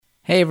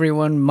Hey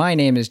everyone, my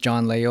name is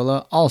John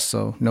Layola,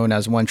 also known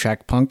as One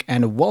Track Punk,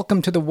 and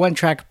welcome to the One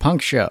Track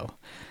Punk Show,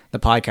 the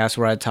podcast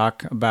where I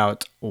talk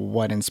about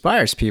what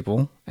inspires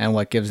people and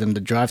what gives them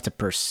the drive to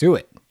pursue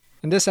it.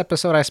 In this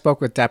episode, I spoke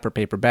with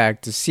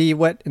Dapperpaperbag to see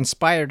what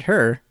inspired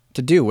her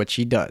to do what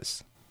she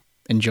does.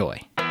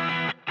 Enjoy.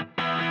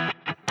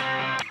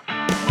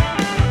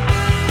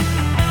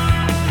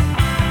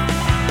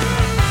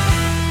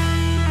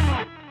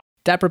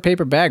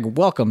 Dapperpaperbag,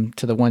 welcome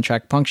to the One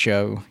Track Punk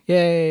Show.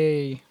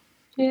 Yay!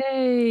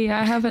 Yay,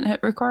 I haven't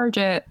hit record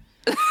yet.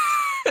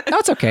 No,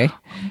 it's okay.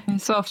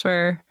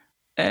 Software.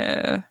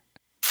 I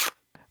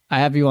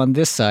have you on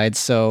this side,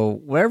 so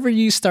wherever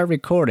you start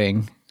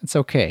recording, it's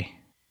okay.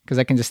 Because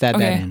I can just add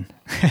that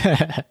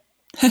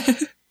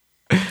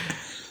in.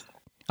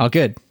 All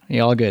good?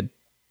 You all good?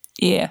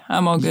 Yeah,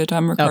 I'm all good.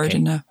 I'm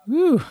recording now.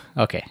 Woo.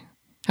 Okay.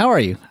 How are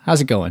you?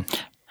 How's it going?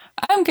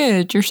 I'm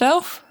good.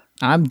 Yourself?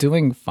 I'm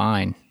doing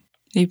fine.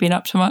 Have you been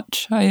up to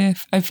much? I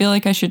feel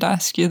like I should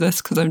ask you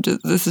this because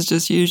this is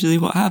just usually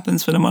what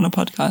happens when I'm on a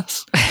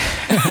podcast.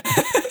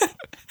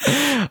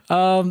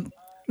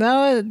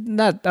 No,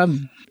 not.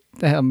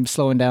 I'm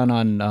slowing down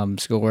on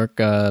schoolwork.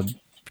 On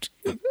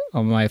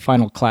my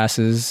final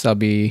classes, I'll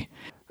be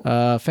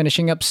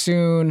finishing up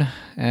soon,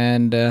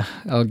 and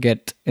I'll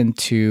get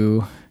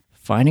into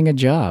finding a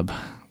job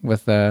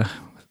with the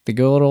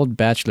good old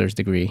bachelor's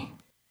degree.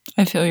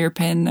 I feel your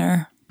pain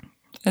there.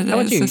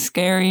 It's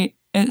scary.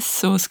 It's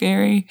so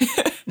scary.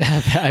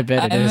 I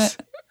bet it is.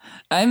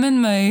 I'm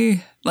in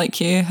my, like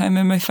you, I'm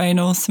in my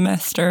final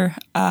semester,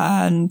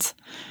 and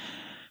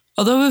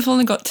although we've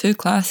only got 2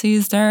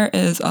 classes, there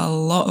is a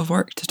lot of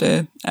work to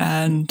do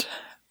and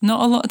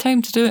not a lot of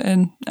time to do it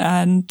in,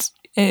 and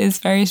it is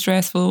very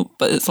stressful,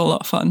 but it's a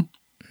lot of fun.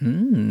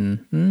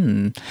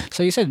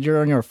 So you said you're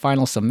on your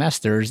final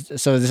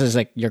semesters, so this is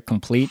like you're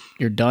complete,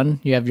 you're done,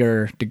 you have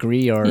your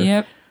degree, or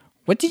Yep.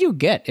 What did you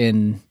get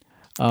in?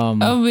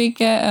 We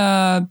get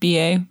a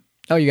BA.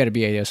 Oh, you got a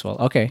BA as well.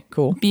 Okay,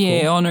 cool.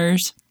 BA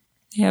honours.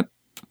 Yep.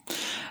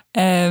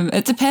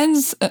 It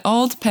depends. It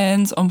all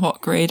depends on what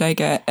grade I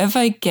get. If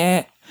I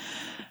get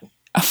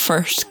a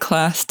first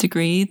class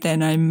degree,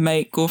 then I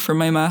might go for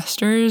my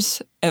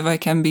master's if I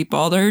can be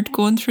bothered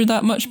going through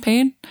that much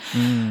pain,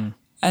 and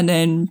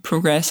then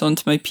progress on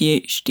to my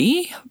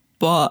PhD.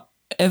 But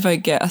if I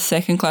get a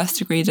second class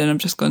degree, then I'm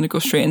just going to go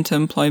straight into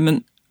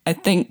employment. I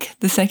think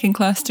the second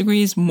class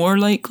degree is more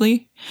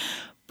likely,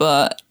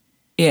 but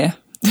yeah.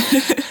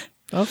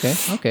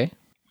 Okay.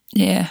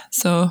 Yeah,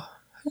 so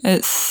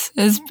it's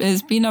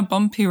been a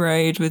bumpy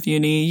ride with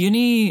uni.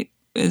 Uni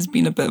has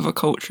been a bit of a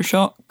culture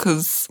shock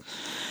because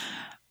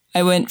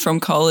I went from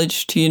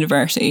college to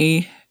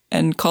university,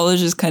 and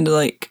college is kind of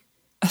like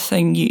a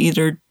thing you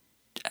either...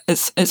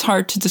 It's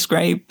hard to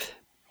describe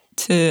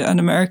to an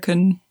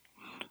American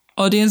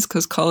audience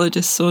because college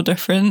is so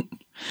different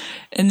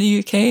in the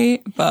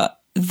UK, but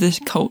the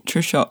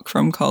culture shock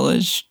from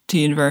college to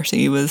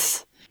university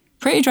was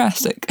pretty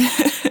drastic.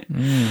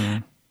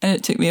 And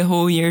it took me a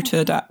whole year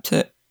to adapt to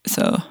it.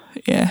 So,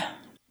 yeah.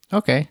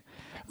 Okay.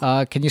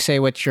 Can you say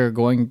what you're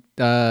going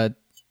to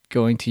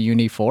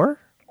uni for?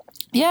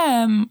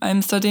 Yeah,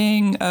 I'm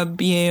studying a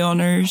BA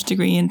honours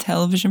degree in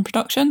television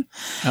production.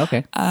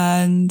 Okay.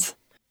 And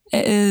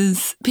it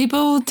is,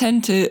 people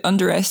tend to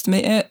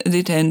underestimate it.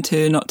 They tend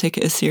to not take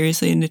it as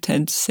seriously, and they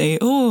tend to say,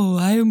 oh,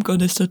 I'm going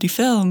to study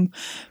film.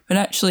 But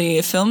actually,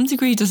 a film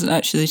degree doesn't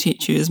actually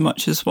teach you as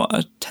much as what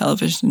a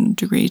television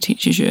degree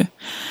teaches you.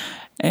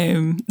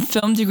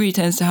 Film degree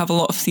tends to have a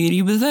lot of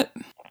theory with it.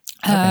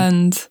 Okay.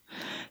 And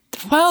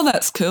while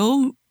that's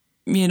cool,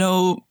 you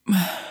know,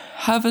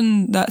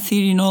 having that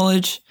theory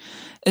knowledge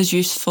is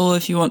useful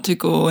if you want to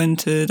go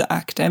into the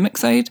academic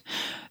side.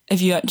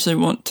 If you actually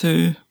want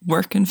to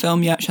work in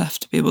film, you actually have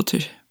to be able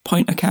to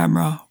point a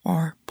camera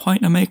or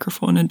point a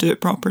microphone and do it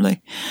properly.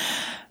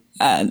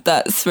 And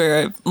that's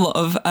where a lot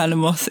of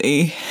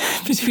animosity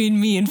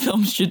between me and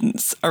film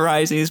students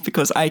arises,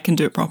 because I can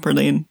do it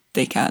properly and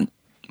they can't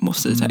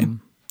most of the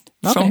time,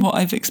 from what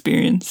I've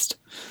experienced.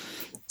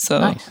 So,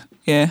 nice.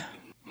 Yeah.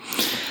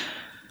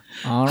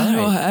 All right.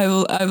 I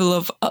will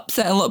have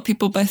upset a lot of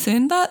people by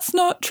saying that's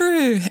not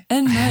true.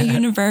 In my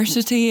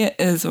university, it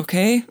is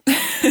okay.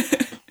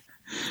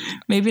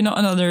 Maybe not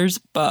in others,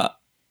 but,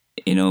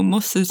 you know,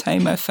 most of the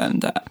time I've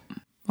found that.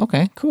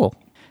 Okay, cool.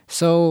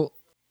 So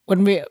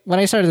when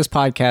I started this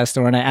podcast,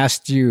 or when I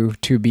asked you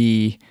to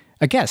be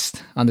a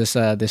guest on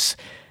this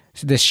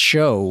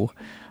show,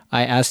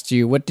 I asked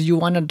you, what do you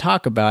want to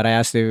talk about? I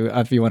asked you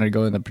if you wanted to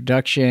go in the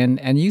production,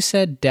 and you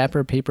said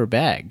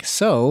Dapperpaperbag.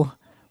 So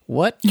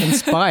what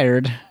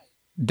inspired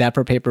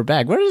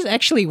Dapperpaperbag?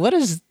 What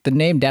does the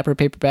name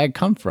Dapperpaperbag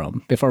come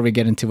from, before we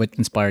get into what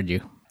inspired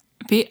you?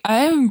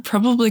 I'm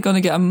probably going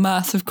to get a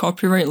massive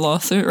copyright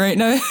lawsuit right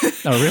now.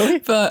 Oh, really?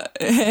 But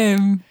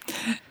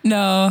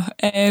no.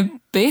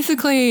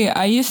 Basically,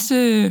 I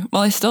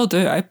still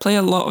do. I play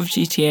a lot of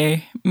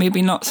GTA.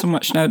 Maybe not so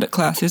much now that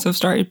classes have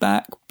started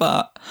back,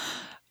 but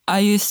I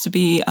used to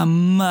be a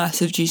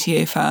massive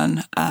GTA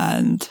fan,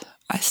 and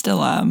I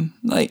still am.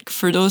 Like,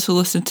 for those who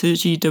listen to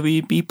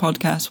GWB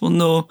podcast will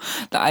know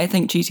that I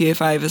think GTA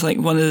 5 is like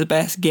one of the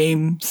best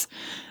games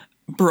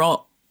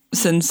brought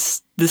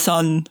since the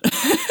sun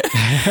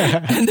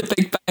and the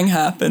Big Bang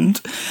happened.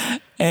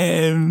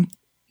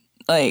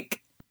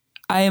 Like,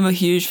 I am a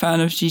huge fan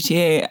of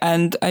GTA,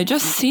 and I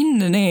just seen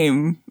the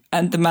name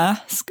and the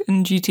mask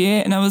in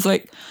GTA, and I was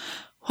like,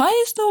 why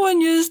has no one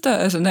used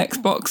that as an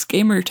Xbox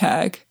gamer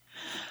tag?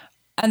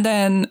 And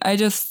then I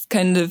just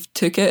kind of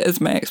took it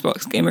as my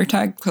Xbox gamer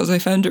tag because I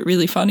found it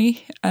really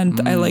funny and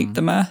I liked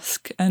the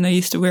mask and I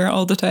used to wear it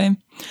all the time.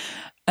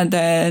 And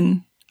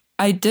then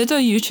I did a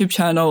YouTube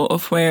channel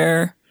of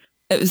where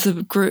it was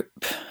a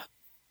group,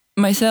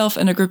 myself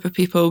and a group of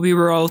people, we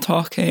were all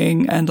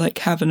talking and like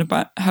having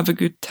a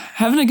good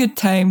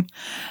time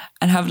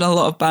and having a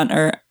lot of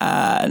banter.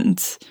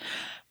 And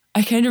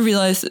I kind of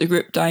realised that the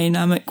group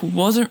dynamic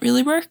wasn't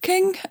really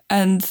working,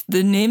 and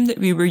the name that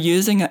we were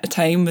using at the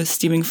time was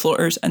Steaming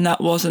Floaters, and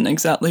that wasn't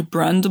exactly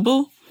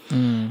brandable.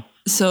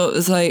 So it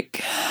was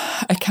like,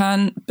 I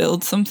can't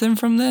build something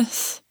from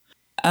this,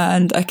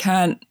 and I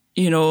can't,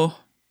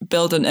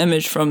 build an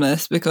image from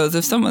this, because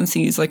if someone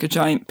sees like a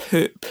giant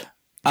poop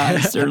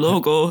as their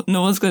logo,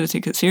 no one's going to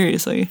take it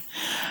seriously.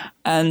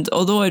 And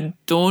although I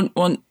don't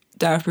want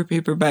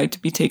Dapperpaperbag to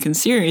be taken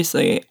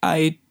seriously,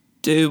 I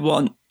do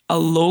want a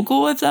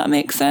logo, if that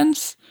makes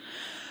sense.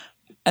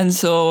 And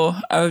so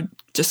I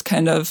just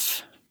kind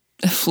of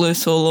flew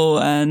solo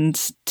and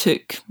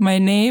took my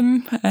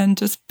name and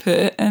just put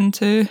it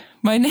into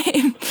my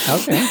name.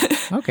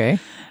 Okay.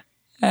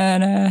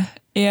 And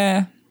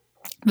yeah,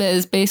 but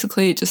it's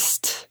basically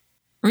just,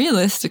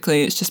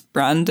 realistically, it's just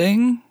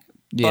branding.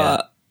 Yeah.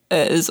 But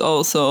it is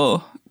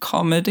also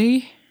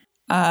comedy.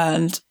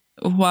 And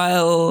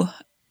while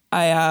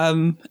I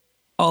am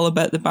all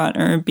about the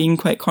banter and being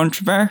quite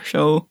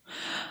controversial,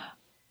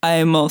 I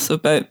am also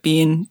about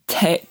being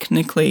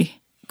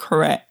technically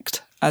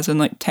correct, as in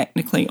like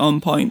technically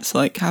on point. So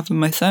like having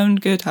my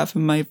sound good,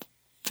 having my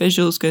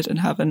visuals good, and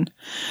having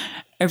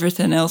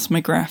everything else,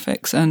 my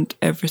graphics and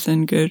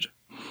everything good.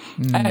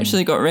 I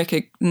actually got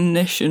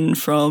recognition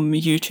from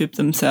YouTube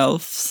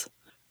themselves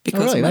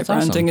because of my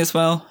branding as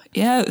well.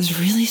 Yeah, it was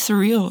really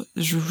surreal. It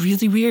was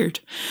really weird.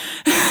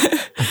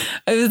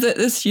 I was at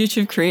this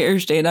YouTube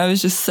Creators Day and I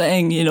was just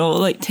sitting,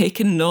 like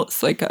taking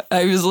notes. Like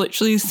I was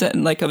literally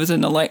sitting like I was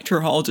in a lecture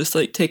hall just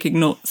like taking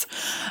notes.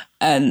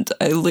 And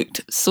I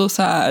looked so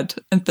sad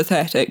and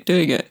pathetic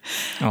doing it.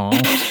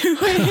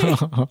 Anyway,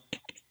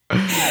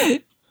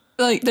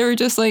 like they were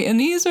just like, and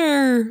these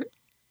are...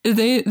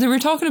 They were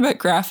talking about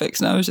graphics,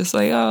 and I was just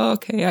like, oh,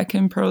 okay, I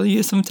can probably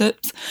use some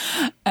tips.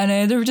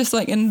 And they were just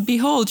like, and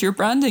behold, your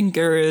branding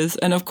gurus.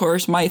 And of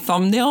course, my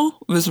thumbnail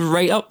was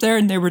right up there,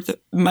 and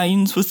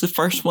mine's was the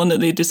first one that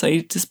they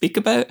decided to speak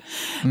about.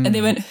 And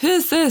they went,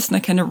 who's this? And I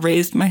kind of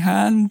raised my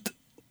hand,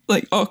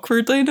 like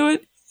awkwardly, and I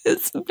went,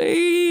 it's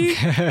me.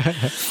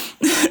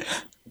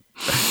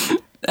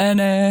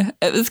 And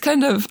it was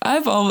kind of,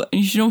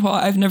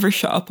 I've never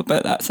shut up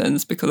about that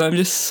since, because I'm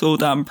just so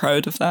damn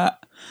proud of that.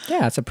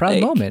 Yeah, it's a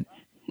proud moment.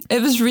 It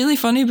was really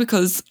funny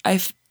because I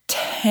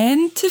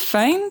tend to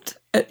find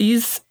at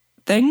these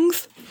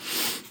things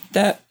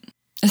that,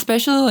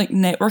 especially like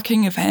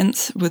networking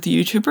events with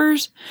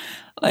YouTubers,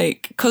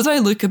 like, because I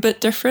look a bit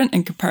different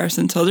in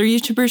comparison to other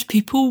YouTubers,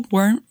 people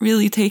weren't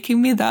really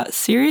taking me that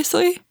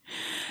seriously.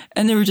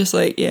 And they were just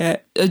like, yeah,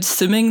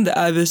 assuming that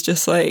I was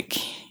just like,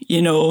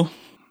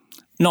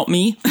 not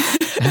me.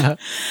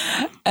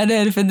 And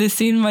then when they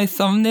seen my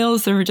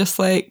thumbnails, they were just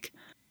like,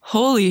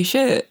 holy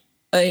shit.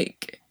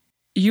 Like,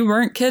 you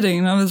weren't kidding.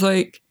 And I was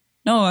like,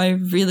 no, I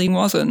really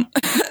wasn't.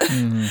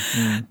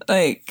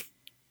 Like,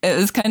 it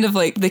was kind of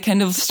like, they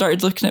kind of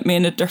started looking at me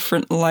in a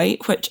different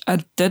light, which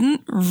I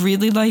didn't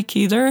really like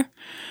either.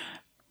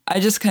 I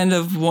just kind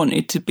of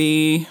wanted to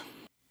be,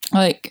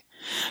 like,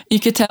 you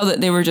could tell that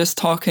they were just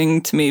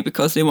talking to me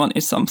because they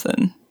wanted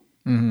something.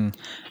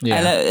 Yeah.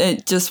 And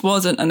it just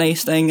wasn't a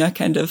nice thing. I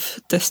kind of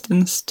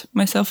distanced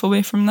myself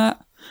away from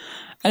that.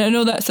 And I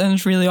know that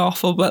sounds really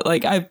awful, but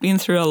like I've been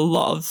through a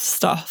lot of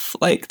stuff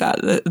like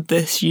that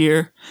this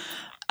year,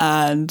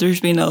 and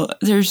there's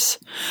YouTubers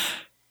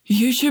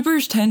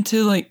tend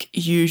to like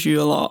use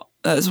you a lot.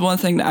 That's one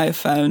thing that I've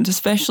found,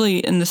 especially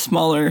in the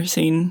smaller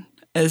scene,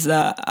 is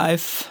that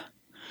I've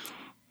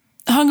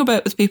hung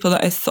about with people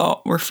that I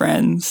thought were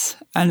friends,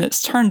 and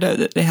it's turned out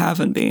that they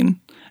haven't been.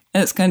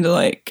 And it's kind of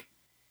like,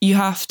 you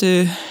have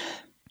to,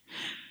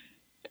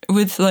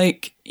 with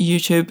like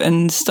YouTube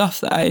and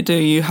stuff that I do,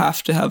 you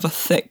have to have a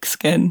thick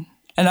skin.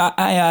 And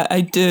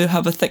I do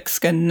have a thick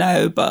skin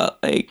now, but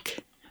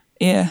like,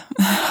 yeah,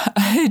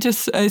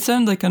 I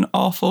sound like an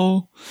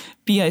awful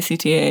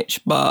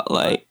BICTH, but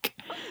like,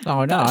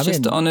 that's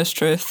just the honest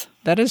truth.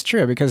 That is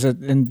true, because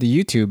in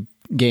the YouTube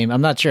game,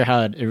 I'm not sure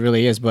how it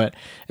really is, but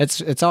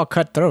it's all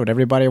cutthroat.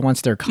 Everybody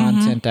wants their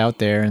content out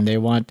there, and they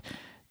want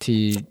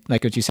to,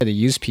 like what you said, to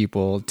use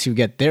people to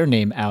get their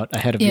name out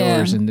ahead of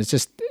yours, and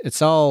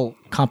it's all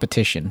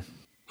competition.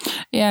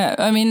 Yeah,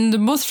 I mean, the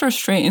most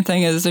frustrating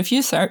thing is if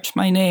you search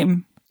my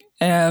name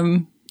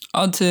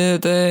onto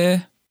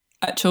the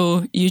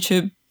actual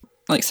YouTube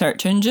like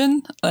search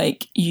engine,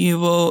 like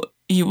you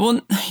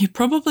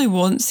probably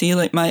won't see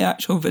like my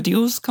actual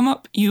videos come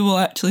up. You will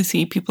actually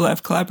see people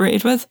I've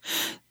collaborated with,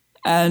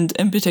 and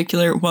in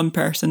particular one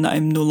person that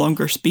I'm no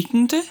longer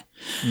speaking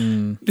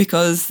to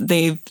because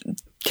they've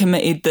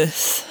committed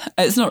this,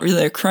 it's not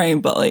really a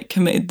crime, but like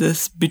committed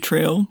this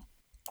betrayal.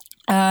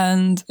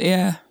 And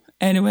yeah,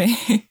 anyway,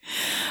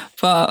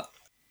 but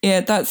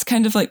yeah, that's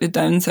kind of like the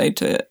downside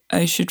to it.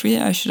 I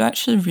should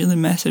actually really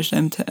message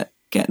them to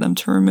get them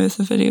to remove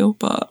the video,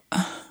 but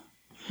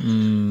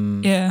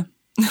yeah.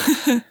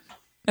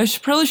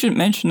 Probably shouldn't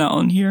mention that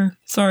on here.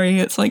 Sorry,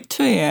 it's like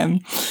 2 a.m.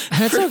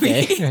 That's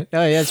okay.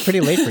 Oh yeah, it's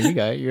pretty late for you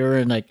guys. You're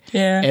in like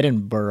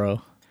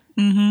Edinburgh.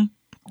 Mm-hmm.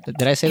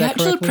 Did I say that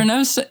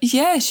correctly?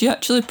 Yes, you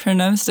actually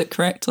pronounced it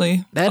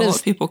correctly. A lot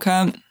of people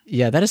can't.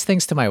 Yeah, that is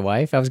thanks to my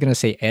wife. I was going to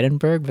say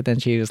Edinburgh, but then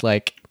she was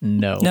like,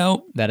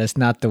 no, that is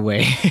not the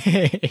way.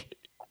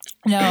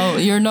 No,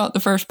 you're not the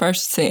first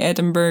person to say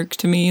Edinburgh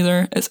to me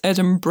either. It's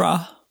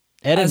Edinburgh.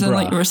 As in,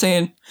 like you were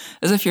saying,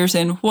 as if you're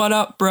saying, what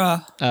up,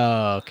 bruh?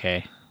 Oh,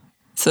 okay.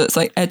 So it's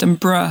like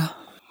Edinburgh.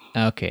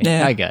 Okay,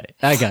 yeah. I got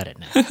it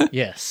now.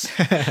 Yes.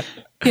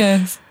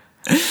 Yes.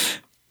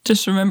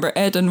 Just remember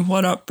Eden,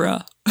 what up,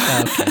 bruh?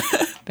 Okay.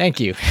 Thank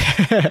you.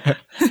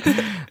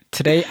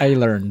 Today I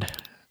learned.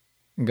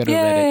 Go to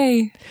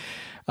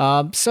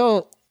Reddit.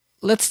 So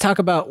let's talk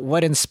about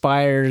what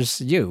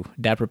inspires you,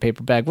 Dapper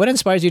Paperbag. What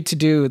inspires you to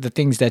do the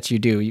things that you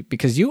do?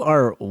 Because you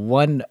are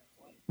one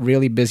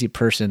really busy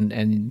person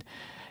and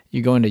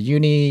you go into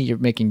uni, you're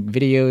making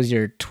videos,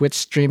 you're Twitch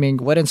streaming.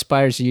 What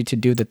inspires you to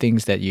do the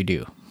things that you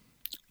do?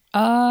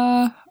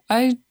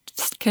 I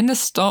kind of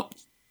stopped.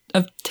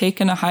 I've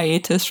taken a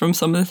hiatus from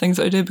some of the things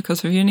I do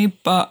because of uni,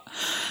 but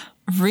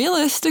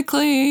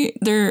realistically,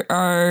 there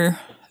are,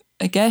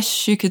 I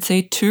guess you could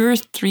say, 2 or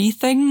 3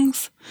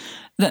 things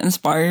that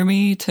inspire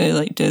me to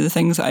like do the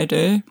things that I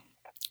do.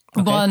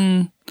 Okay.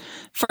 One,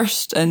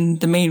 first,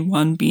 and the main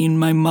one being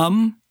my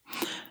mum.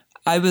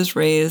 I was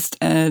raised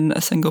in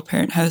a single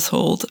parent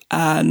household,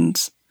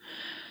 and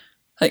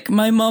like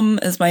my mum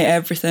is my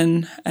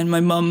everything, and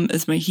my mum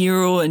is my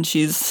hero, and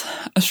she's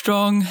a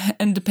strong,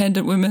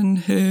 independent woman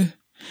who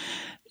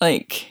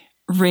like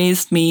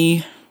raised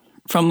me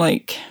from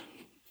like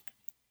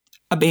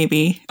a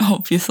baby,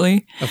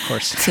 obviously, of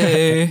course,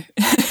 to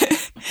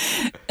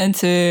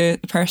into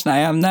the person I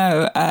am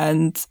now.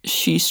 And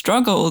she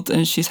struggled,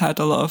 and she's had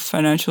a lot of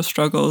financial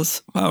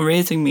struggles while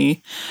raising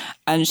me.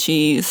 And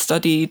she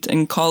studied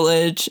in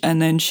college,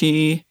 and then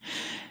she,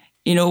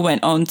 you know,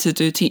 went on to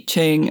do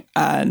teaching.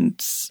 And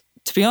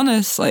to be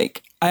honest,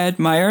 like I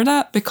admire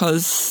that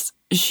because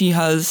she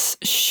has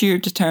sheer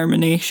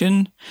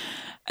determination.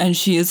 And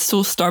she is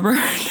so stubborn.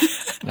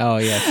 Oh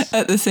yes.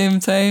 At the same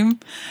time,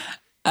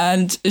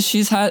 and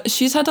she's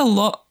had a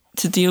lot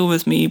to deal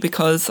with me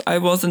because I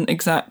wasn't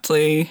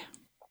exactly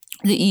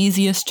the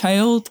easiest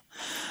child.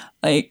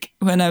 Like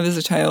when I was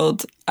a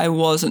child, I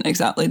wasn't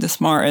exactly the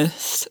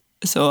smartest,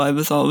 so I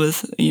was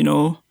always, you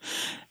know,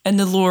 in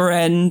the lower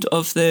end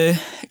of the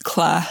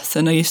class,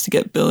 and I used to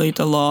get bullied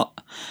a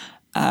lot.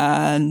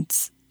 And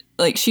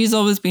like she's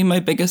always been my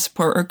biggest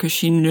supporter because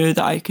she knew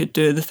that I could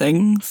do the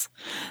things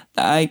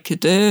that I could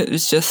do. It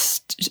was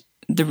just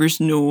there was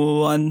no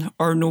one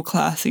or no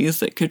classes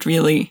that could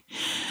really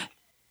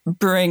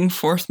bring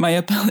forth my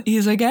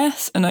abilities, I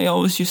guess. And I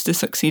always used to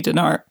succeed in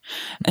art,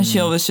 and she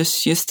always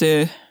just used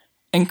to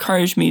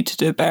encourage me to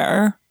do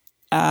better.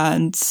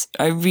 And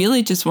I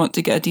really just want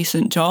to get a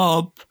decent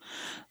job.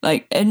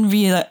 Like in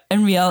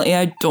reality,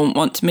 I don't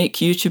want to make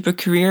YouTube a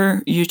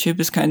career. YouTube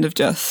is kind of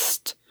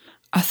just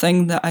a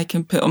thing that I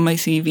can put on my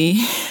CV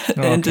at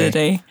the end of the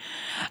day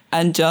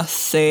and just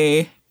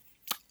say,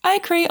 I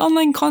create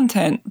online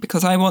content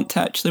because I want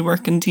to actually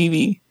work in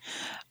TV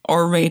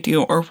or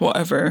radio or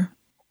whatever.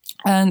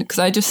 And because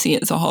I just see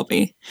it as a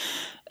hobby.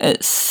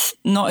 It's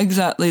not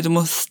exactly the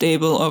most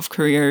stable of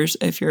careers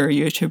if you're a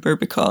YouTuber,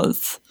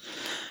 because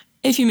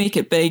if you make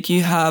it big,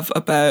 you have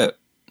about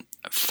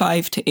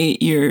 5 to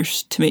 8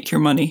 years to make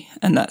your money,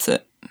 and that's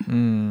it.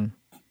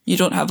 You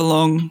don't have a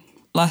long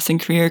lasting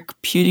career.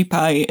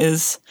 PewDiePie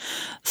is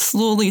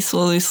slowly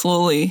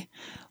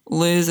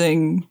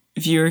losing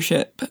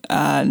viewership,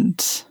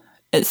 and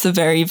it's a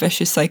very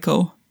vicious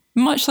cycle,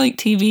 much like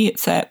TV,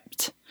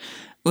 except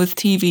with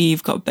TV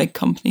you've got big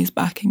companies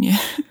backing you.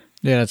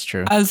 Yeah, that's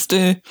true. as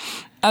do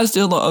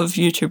a lot of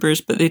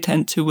YouTubers, but they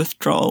tend to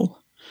withdraw.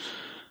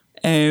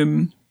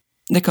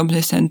 The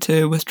companies tend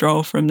to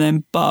withdraw from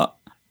them, but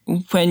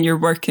when you're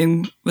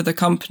working with a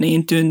company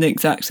and doing the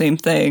exact same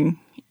thing,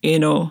 you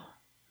know,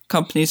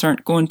 companies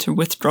aren't going to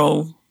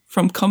withdraw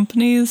from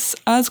companies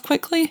as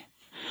quickly.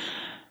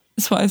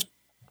 That's what I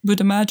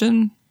would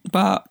imagine.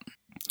 But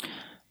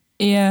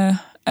yeah,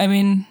 I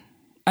mean,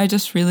 I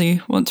just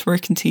really want to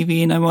work in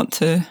TV, and I want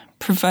to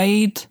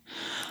provide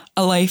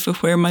a life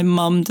of where my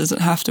mum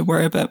doesn't have to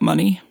worry about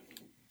money.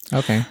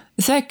 Okay.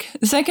 The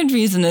second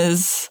reason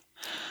is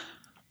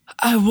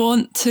I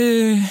want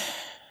to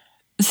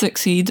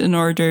succeed in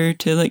order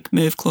to like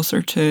move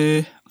closer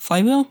to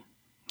Flywheel.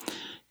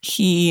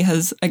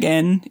 he's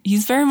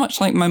very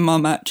much like my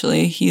mum,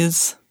 actually.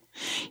 He's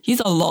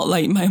a lot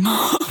like my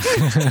mom,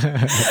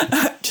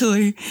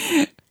 actually.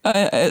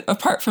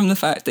 Apart from the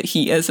fact that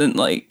he isn't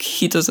like,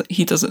 he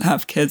doesn't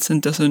have kids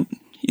and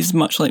he's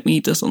much like me,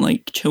 doesn't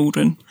like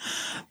children.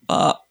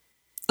 But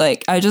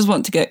like, I just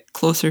want to get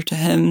closer to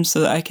him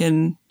so that I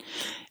can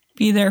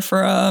be there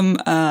for him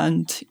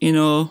and, you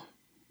know,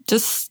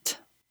 just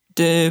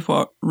do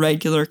what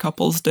regular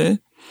couples do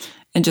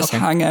and just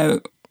hang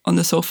out on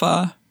the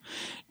sofa,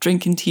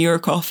 drinking tea or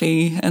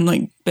coffee and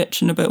like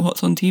bitching about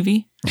what's on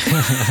TV.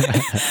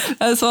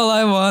 That's all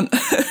I want.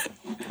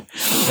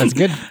 That's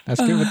good.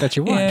 That's good that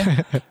you want.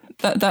 Yeah.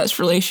 That's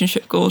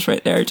relationship goals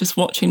right there. Just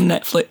watching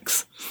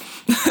Netflix.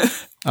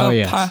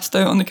 Passed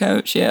out on the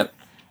couch. Yep.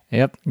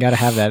 Gotta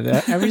have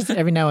that.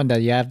 Every now and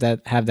then you have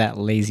that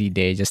lazy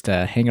day just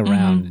to hang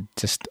around and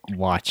just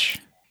watch.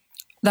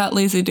 That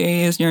lazy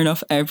day is near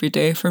enough every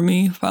day for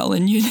me while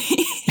in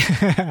uni.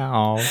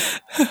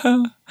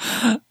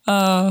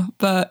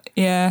 But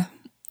yeah.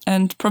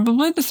 And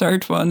probably the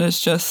third one is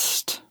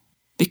just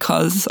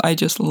because I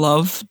just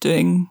love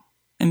doing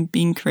and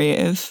being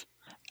creative.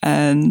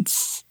 And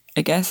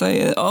I guess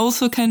I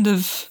also kind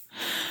of,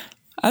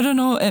 I don't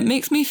know, it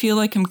makes me feel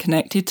like I'm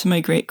connected to my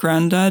great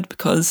granddad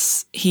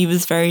because he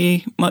was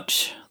very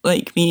much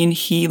like me and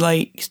he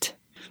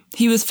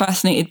was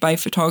fascinated by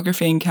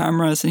photography and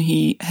cameras, and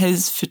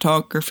his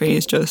photography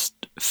is just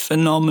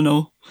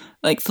phenomenal.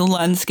 Like the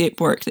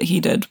landscape work that he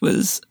did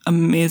was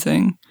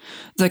amazing.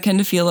 So I kind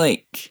of feel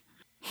like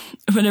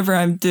whenever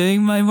I'm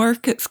doing my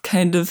work, it's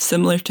kind of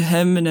similar to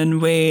him, and in a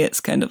way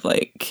it's kind of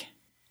like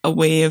a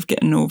way of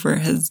getting over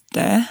his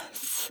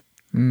death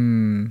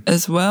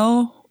as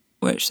well,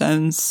 which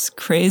sounds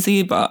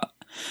crazy, but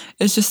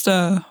it's just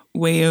a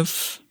way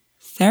of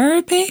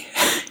therapy.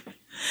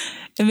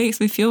 It makes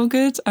me feel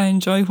good. I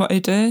enjoy what I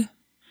do.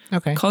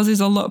 Okay. Causes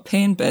a lot of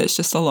pain, but it's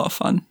just a lot of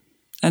fun.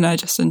 And I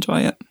just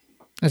enjoy it.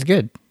 That's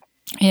good.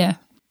 Yeah.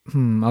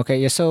 Okay.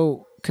 Yeah.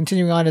 So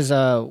continuing on is,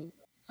 I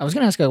was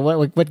going to ask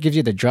what gives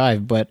you the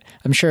drive, but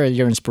I'm sure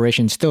your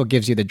inspiration still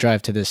gives you the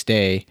drive to this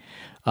day.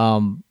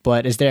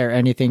 But is there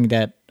anything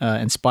that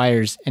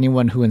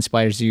anyone who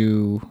inspires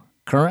you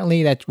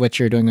currently, that what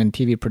you're doing in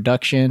TV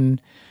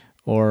production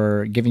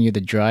or giving you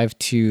the drive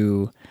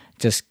to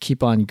just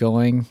keep on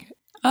going?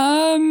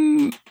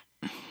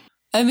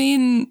 I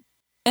mean,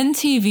 in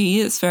TV,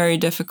 it's very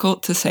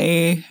difficult to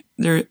say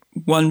they're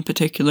one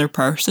particular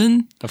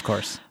person. Of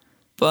course.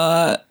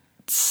 But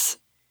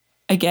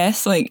I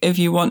guess, like, if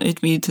you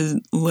wanted me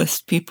to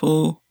list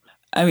people,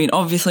 I mean,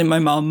 obviously my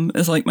mum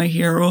is like my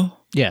hero.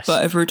 Yes.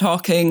 But if we're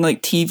talking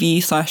like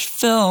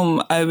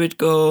TV/film, I would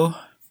go,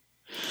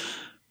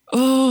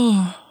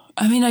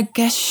 I mean, I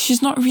guess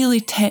she's not really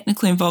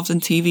technically involved in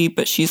TV,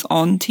 but she's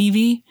on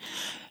TV,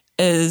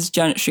 is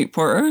Janet Street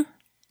Porter.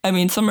 I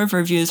mean, some of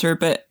her views are a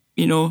bit,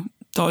 you know,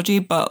 dodgy,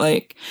 but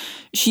like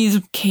she's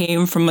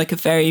came from like a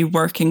very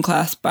working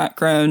class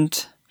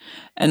background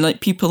and like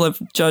people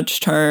have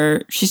judged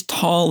her. She's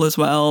tall as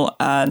well,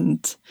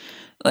 and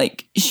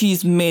like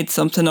she's made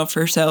something of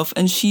herself,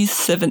 and she's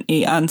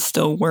 70 and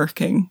still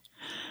working.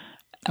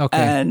 Okay.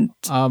 And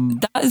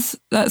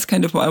that's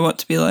kind of what I want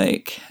to be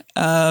like.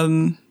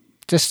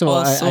 Just so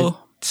also,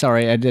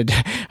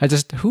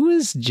 who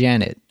is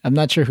Janet? I'm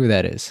not sure who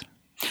that is.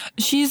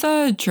 She's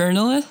a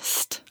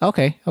journalist.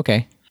 Okay.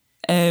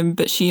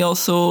 But she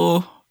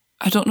also,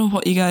 I don't know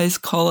what you guys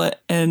call it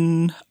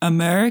in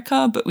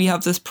America, but we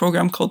have this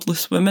program called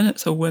Loose Women.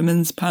 It's a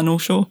women's panel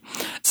show.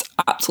 It's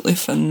absolutely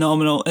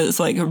phenomenal. It's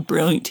like a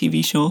brilliant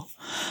TV show.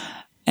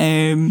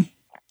 And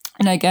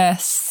I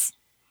guess,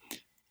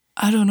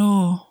 I don't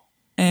know,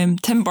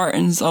 Tim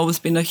Burton's always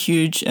been a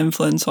huge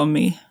influence on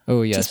me.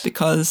 Oh, yes. Just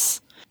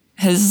because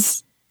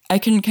I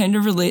can kind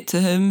of relate to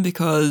him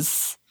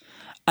because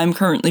I'm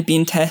currently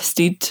being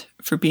tested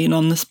for being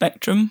on the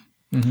spectrum.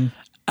 Mm-hmm.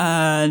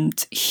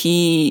 And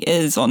he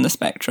is on the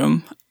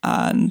spectrum,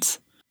 and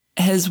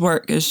his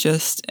work is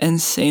just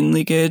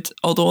insanely good.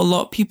 Although a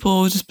lot of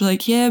people just be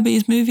like, yeah, but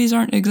his movies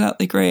aren't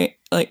exactly great.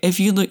 Like, if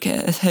you look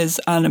at his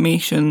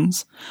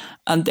animations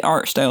and the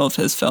art style of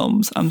his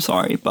films, I'm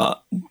sorry,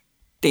 but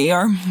they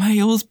are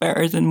miles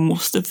better than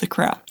most of the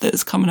crap that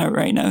is coming out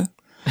right now.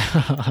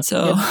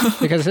 So yeah,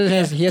 because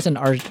he has an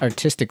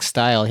artistic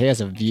style. He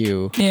has a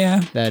view.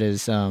 Yeah, that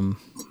is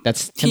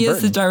that's Tim he Burton.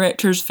 is the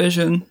director's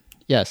vision.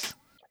 Yes,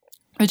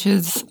 which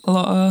is a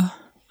lot of.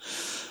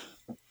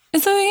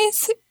 And so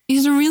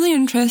he's a really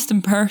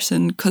interesting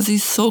person because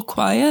he's so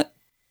quiet.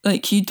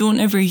 Like, you don't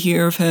ever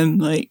hear of him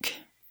like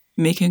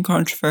making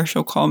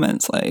controversial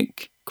comments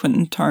like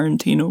Quentin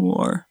Tarantino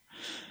or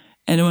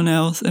anyone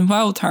else. And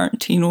while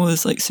Tarantino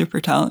is like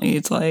super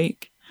talented,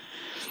 like,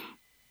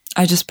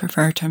 I just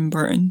prefer Tim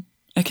Burton.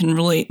 I can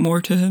relate more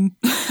to him.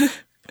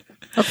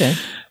 Okay.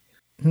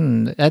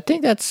 I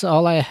think that's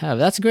all I have.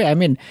 That's great. I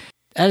mean,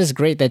 that is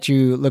great that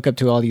you look up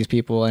to all these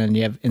people and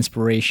you have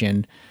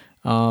inspiration.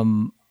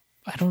 I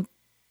don't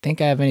think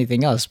I have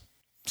anything else.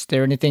 Is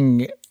there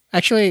anything?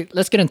 Actually,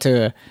 let's get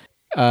into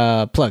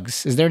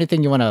plugs. Is there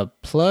anything you want to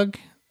plug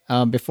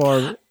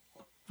before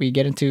we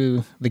get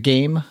into the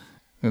game?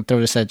 I'll throw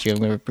this at you.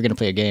 We're going to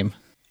play a game.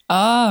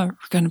 We're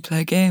going to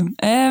play a game.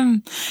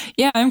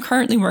 Yeah, I'm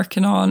currently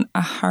working on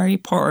a Harry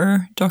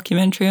Potter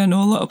documentary. I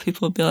know a lot of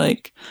people will be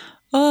like,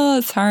 oh,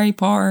 it's Harry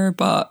Potter,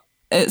 but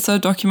it's a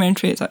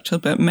documentary. It's actually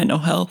about mental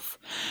health.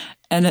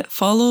 And it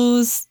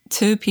follows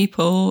two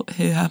people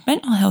who have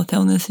mental health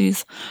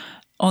illnesses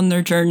on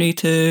their journey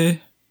to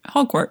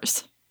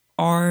Hogwarts,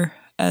 or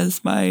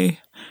as my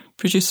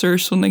producer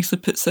so nicely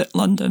puts it,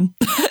 London.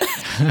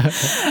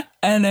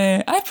 And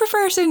I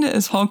prefer saying it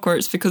as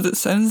Hogwarts because it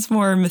sounds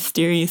more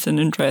mysterious and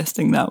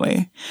interesting that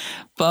way.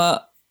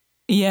 But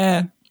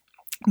yeah,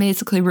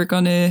 basically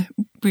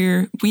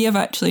we have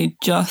actually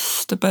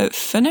just about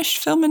finished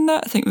filming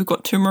that. I think we've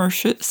got 2 more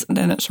shoots and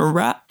then it's a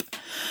wrap.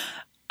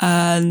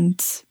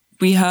 And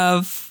we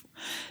have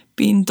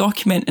been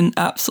documenting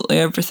absolutely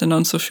everything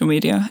on social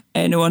media.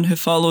 Anyone who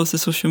follows the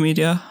social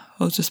media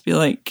will just be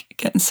like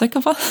getting sick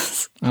of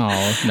us.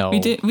 Oh, no.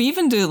 We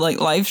even do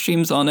like live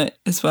streams on it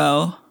as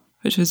well,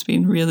 which has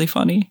been really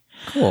funny.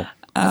 Cool.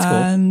 That's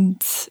cool.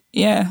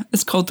 Yeah,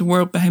 it's called The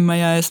World Behind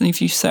My Eyes. And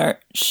if you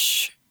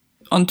search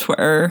on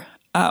Twitter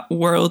at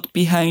World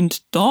Behind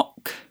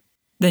Doc,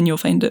 then you'll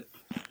find it.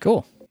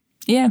 Cool.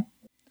 Yeah.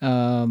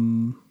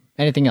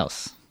 Anything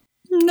else?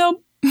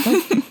 Nope.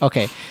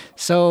 Okay.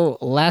 So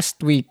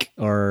last week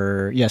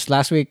or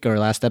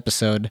last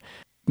episode,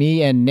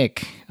 me and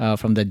Nick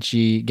from the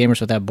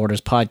Gamers Without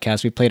Borders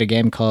podcast, we played a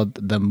game called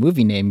the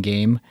Movie Name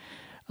Game.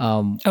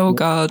 Oh,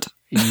 God.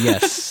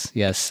 Yes.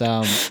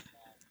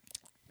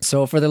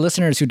 So for the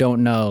listeners who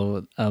don't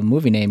know, a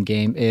movie name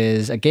game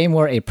is a game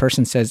where a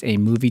person says a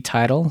movie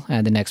title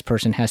and the next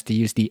person has to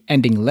use the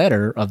ending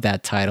letter of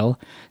that title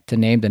to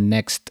name the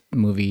next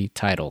movie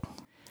title.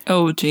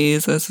 Oh,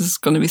 Jesus, this is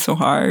going to be so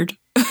hard.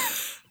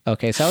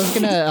 Okay, so I was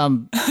going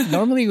to...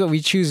 normally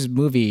we choose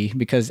movie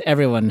because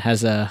everyone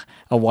has a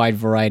wide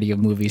variety of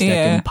movies that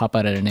can pop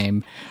out of their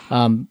name.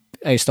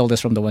 I stole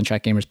this from the One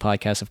Track Gamers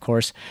podcast, of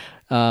course.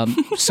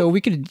 So we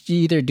could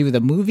either do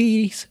the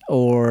movies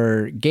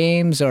or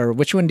games, or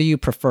which one do you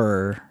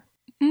prefer?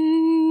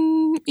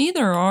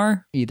 Either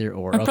or.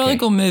 I'd probably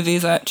go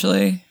movies,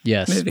 actually.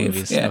 Yes,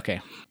 movies. Yeah.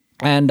 Okay.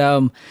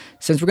 And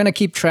since we're going to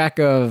keep track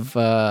of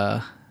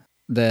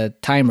the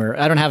timer,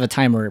 I don't have a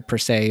timer per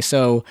se,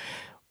 so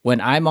when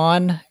I'm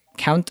on,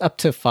 count up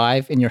to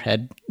 5 in your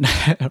head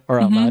or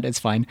out loud, it's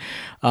fine.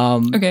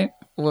 Okay.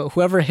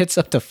 Whoever hits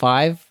up to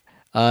 5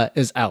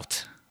 is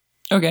out.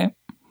 Okay.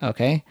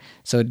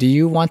 So do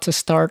you want to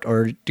start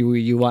or do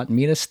you want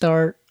me to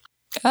start?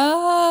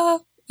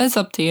 It's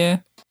up to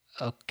you.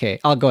 Okay.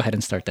 I'll go ahead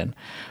and start then.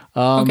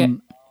 Okay.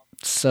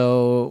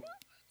 So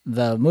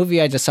the movie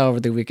I just saw over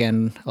the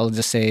weekend, I'll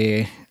just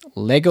say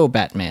Lego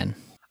Batman.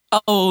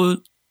 Oh,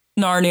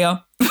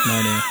 Narnia.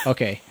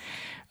 Okay.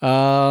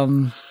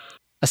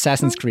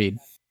 Assassin's Creed.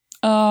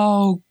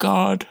 Oh,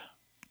 God.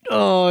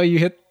 Oh, you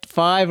hit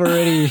 5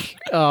 already.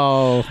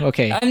 Oh,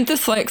 okay. I'm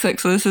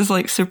dyslexic, so this is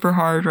like super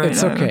hard now.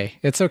 It's okay.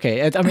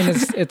 I mean,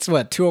 it's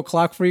what,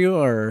 2:00 for you,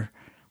 or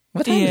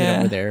what time is it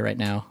over there right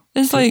now?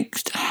 It's like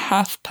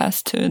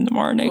 2:30 in the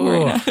morning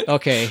right now.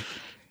 Okay.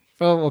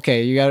 Well,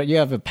 okay. You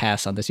have a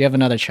pass on this. You have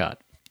another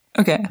shot.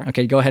 Okay.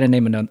 Okay. Go ahead and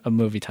name a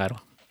movie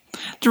title.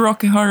 The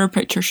Rocky Horror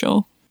Picture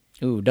Show.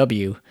 Ooh,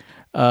 W.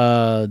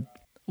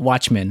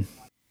 Watchmen.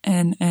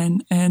 N.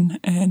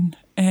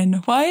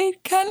 Why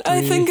can't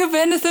I think of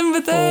anything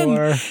but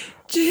N?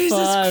 Jesus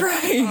 5.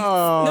 Christ.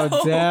 Oh,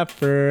 no.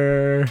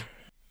 Dapper.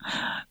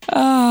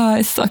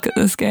 I suck at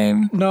this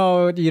game.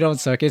 No, you don't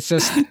suck. It's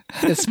just,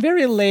 it's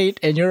very late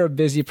and you're a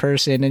busy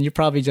person and you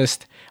probably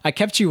I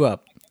kept you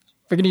up.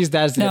 We're going to use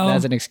that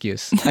as an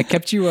excuse. I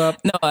kept you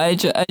up. No, I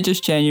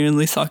just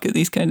genuinely suck at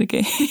these kind of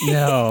games.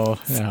 No.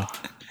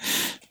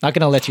 Not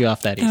going to let you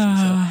off that easy.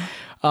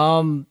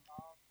 So.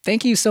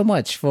 Thank you so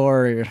much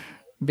for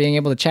being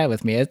able to chat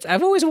with me.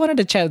 I've always wanted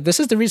to chat. This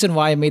is the reason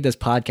why I made this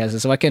podcast,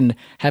 is so I can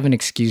have an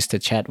excuse to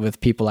chat with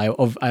people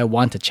I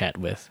want to chat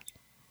with.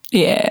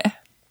 Yeah.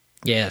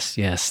 Yes.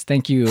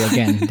 Thank you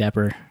again,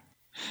 Dapper.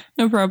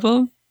 No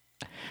problem.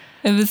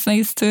 It was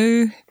nice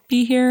to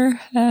be here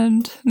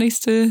and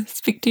nice to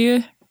speak to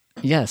you.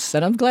 Yes,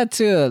 and I'm glad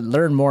to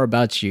learn more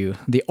about you,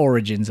 the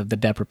origins of the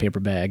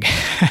Dapperpaperbag.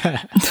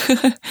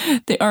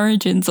 The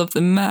origins of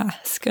the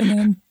mask, and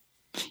then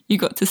you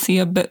got to see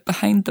a bit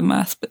behind the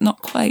mask, but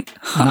not quite.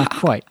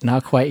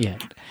 Not quite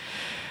yet.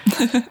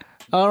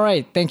 All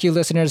right. Thank you,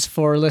 listeners,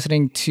 for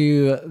listening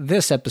to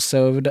this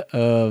episode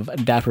of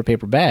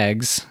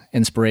Dapperpaperbags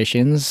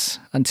Inspirations.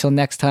 Until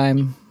next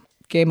time,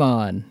 game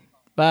on.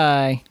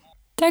 Bye.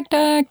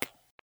 Tag.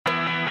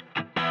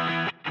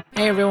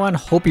 Hey everyone,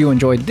 hope you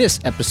enjoyed this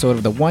episode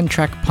of the One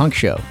Track Punk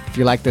Show. If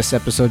you like this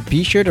episode,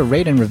 be sure to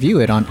rate and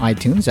review it on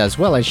iTunes, as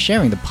well as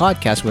sharing the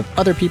podcast with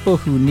other people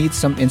who need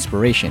some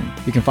inspiration.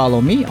 You can follow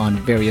me on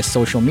various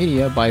social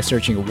media by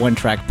searching One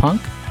Track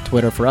Punk,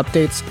 Twitter for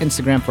updates,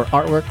 Instagram for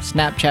artwork,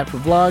 Snapchat for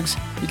vlogs.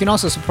 You can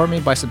also support me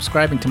by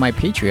subscribing to my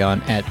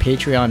Patreon at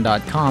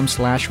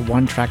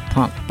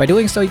patreon.com/onetrackpunk. By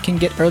doing so, you can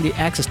get early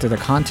access to the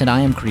content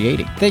I am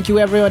creating. Thank you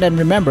everyone, and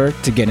remember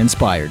to get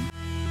inspired.